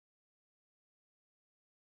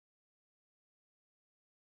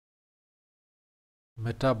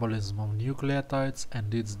Metabolism of nucleotides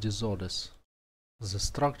and its disorders. The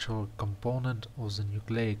structural component of the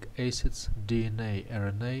nucleic acids DNA,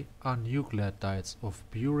 RNA are nucleotides of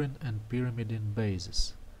purine and pyrimidine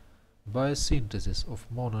bases. Biosynthesis of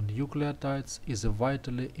mononucleotides is a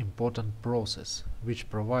vitally important process which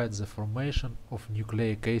provides the formation of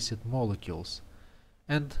nucleic acid molecules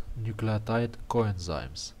and nucleotide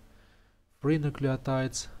coenzymes. Free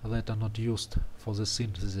nucleotides that are not used for the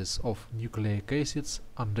synthesis of nucleic acids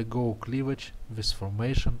undergo cleavage with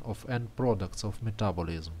formation of end products of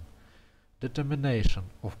metabolism. Determination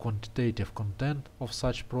of quantitative content of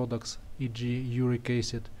such products, e.g. uric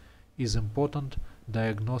acid, is important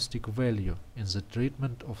diagnostic value in the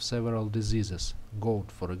treatment of several diseases,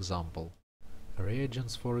 gout for example.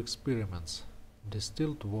 Reagents for experiments: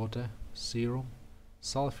 distilled water, serum,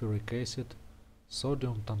 sulfuric acid,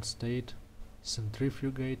 sodium tungstate,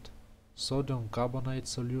 centrifugate, sodium carbonate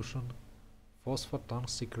solution,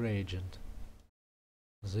 phosphotungstic reagent.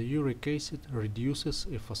 The uric acid reduces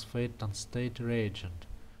a phosphate tungstate reagent.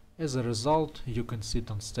 As a result, you can see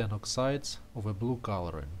tungsten oxides of a blue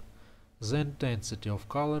coloring. The intensity of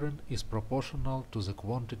coloring is proportional to the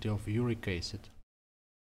quantity of uric acid.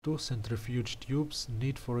 2 centrifuge tubes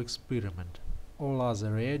need for experiment. All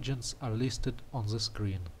other reagents are listed on the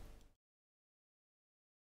screen.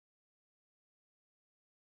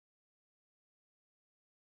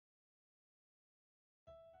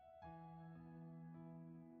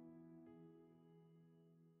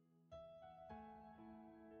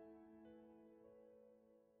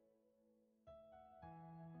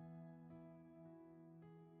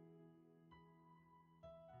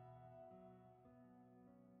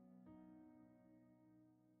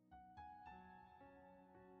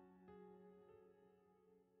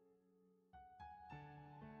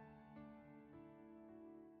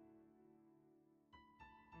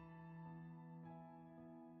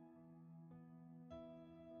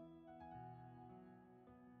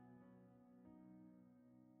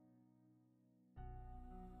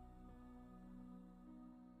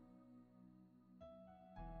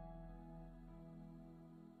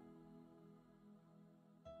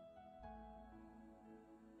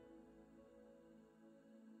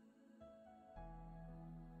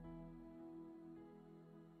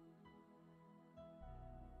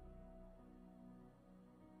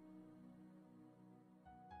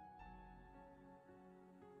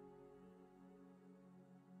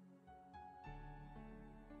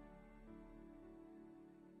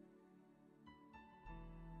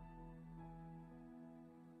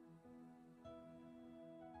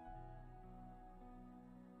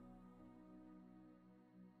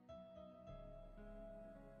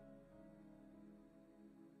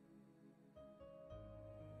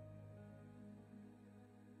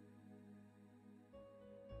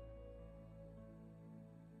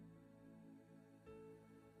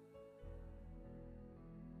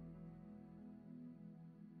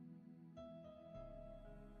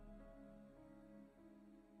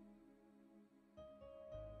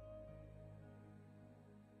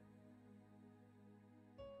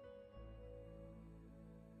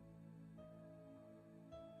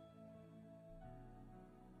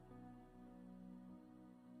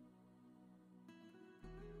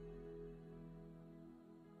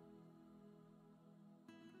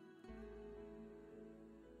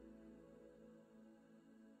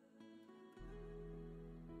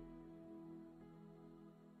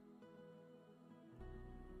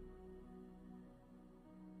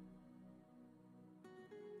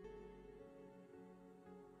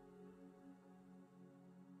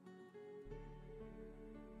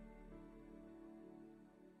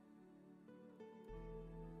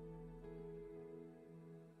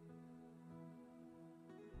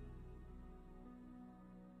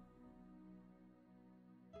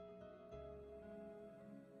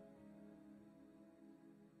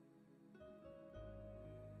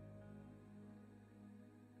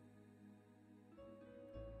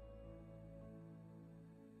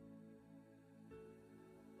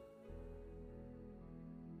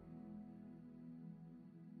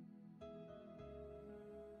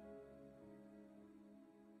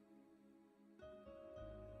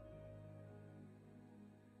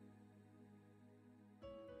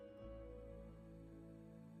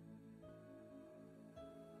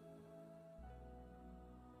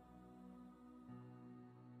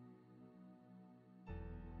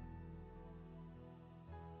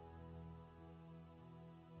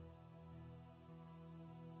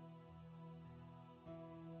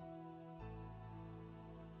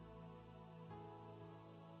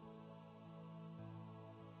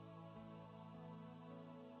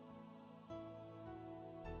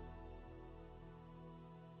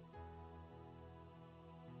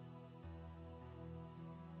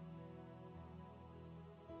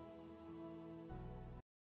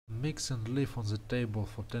 Mix and leave on the table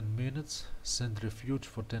for 10 minutes, centrifuge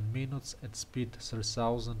for 10 minutes at speed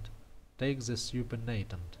 3000, take the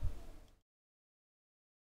supernatant.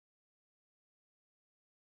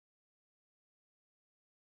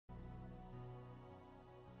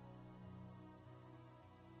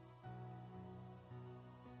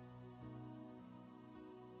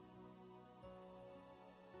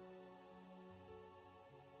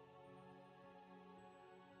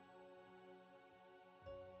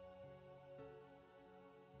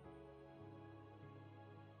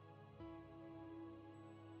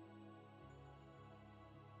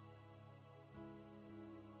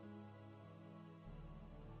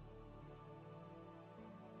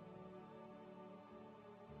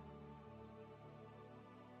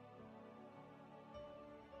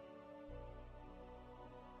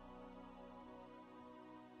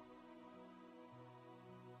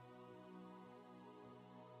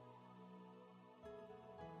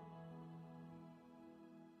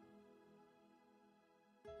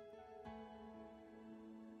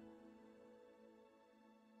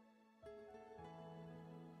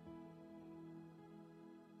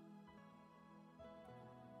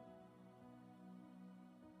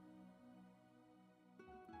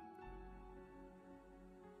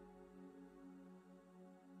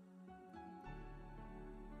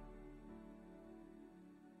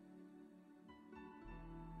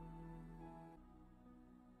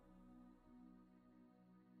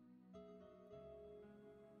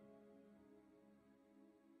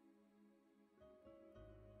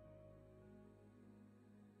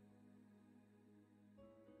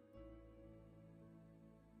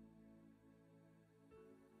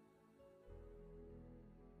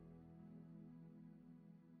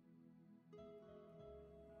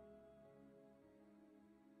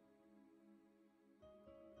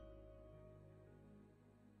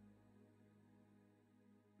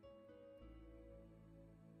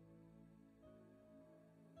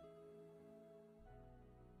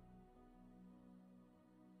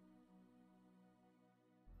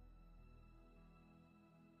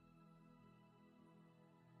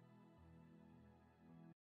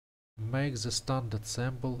 Make the standard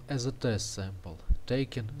sample as a test sample,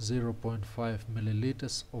 taking 0.5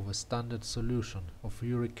 ml of a standard solution of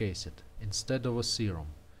uric acid instead of a serum.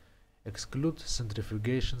 Exclude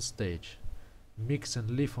centrifugation stage. Mix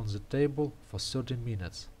and leave on the table for 30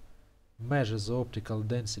 minutes. Measure the optical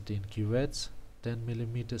density in cuvettes 10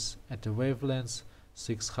 mm at a wavelength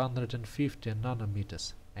 650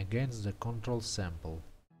 nanometers against the control sample.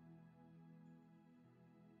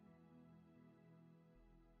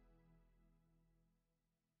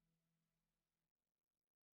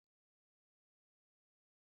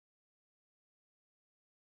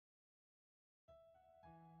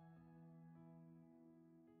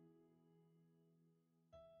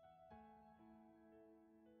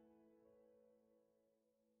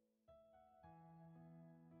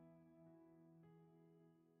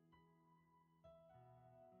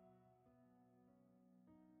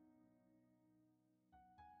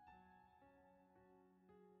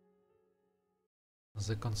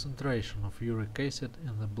 The concentration of uric acid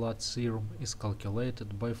in the blood serum is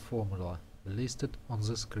calculated by formula listed on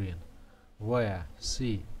the screen, where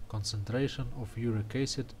C. Concentration of uric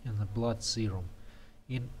acid in the blood serum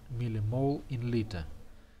in millimole in liter.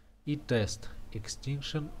 E. Test.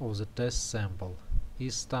 Extinction of the test sample. E.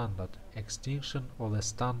 Standard. Extinction of the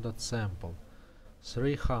standard sample.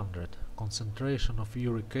 300. Concentration of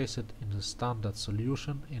uric acid in the standard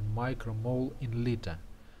solution in micromole in liter.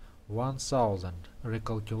 1000.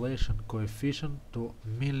 Recalculation coefficient to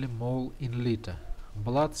millimole in liter.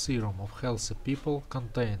 Blood serum of healthy people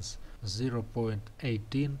contains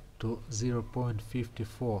 0.18 to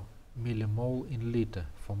 0.54 millimole in liter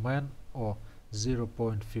for men or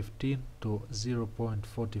 0.15 to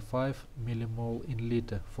 0.45 millimole in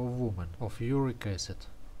liter for women of uric acid.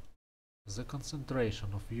 The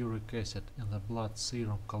concentration of uric acid in the blood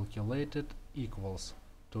serum calculated equals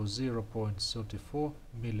to 0.34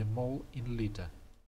 millimole in liter.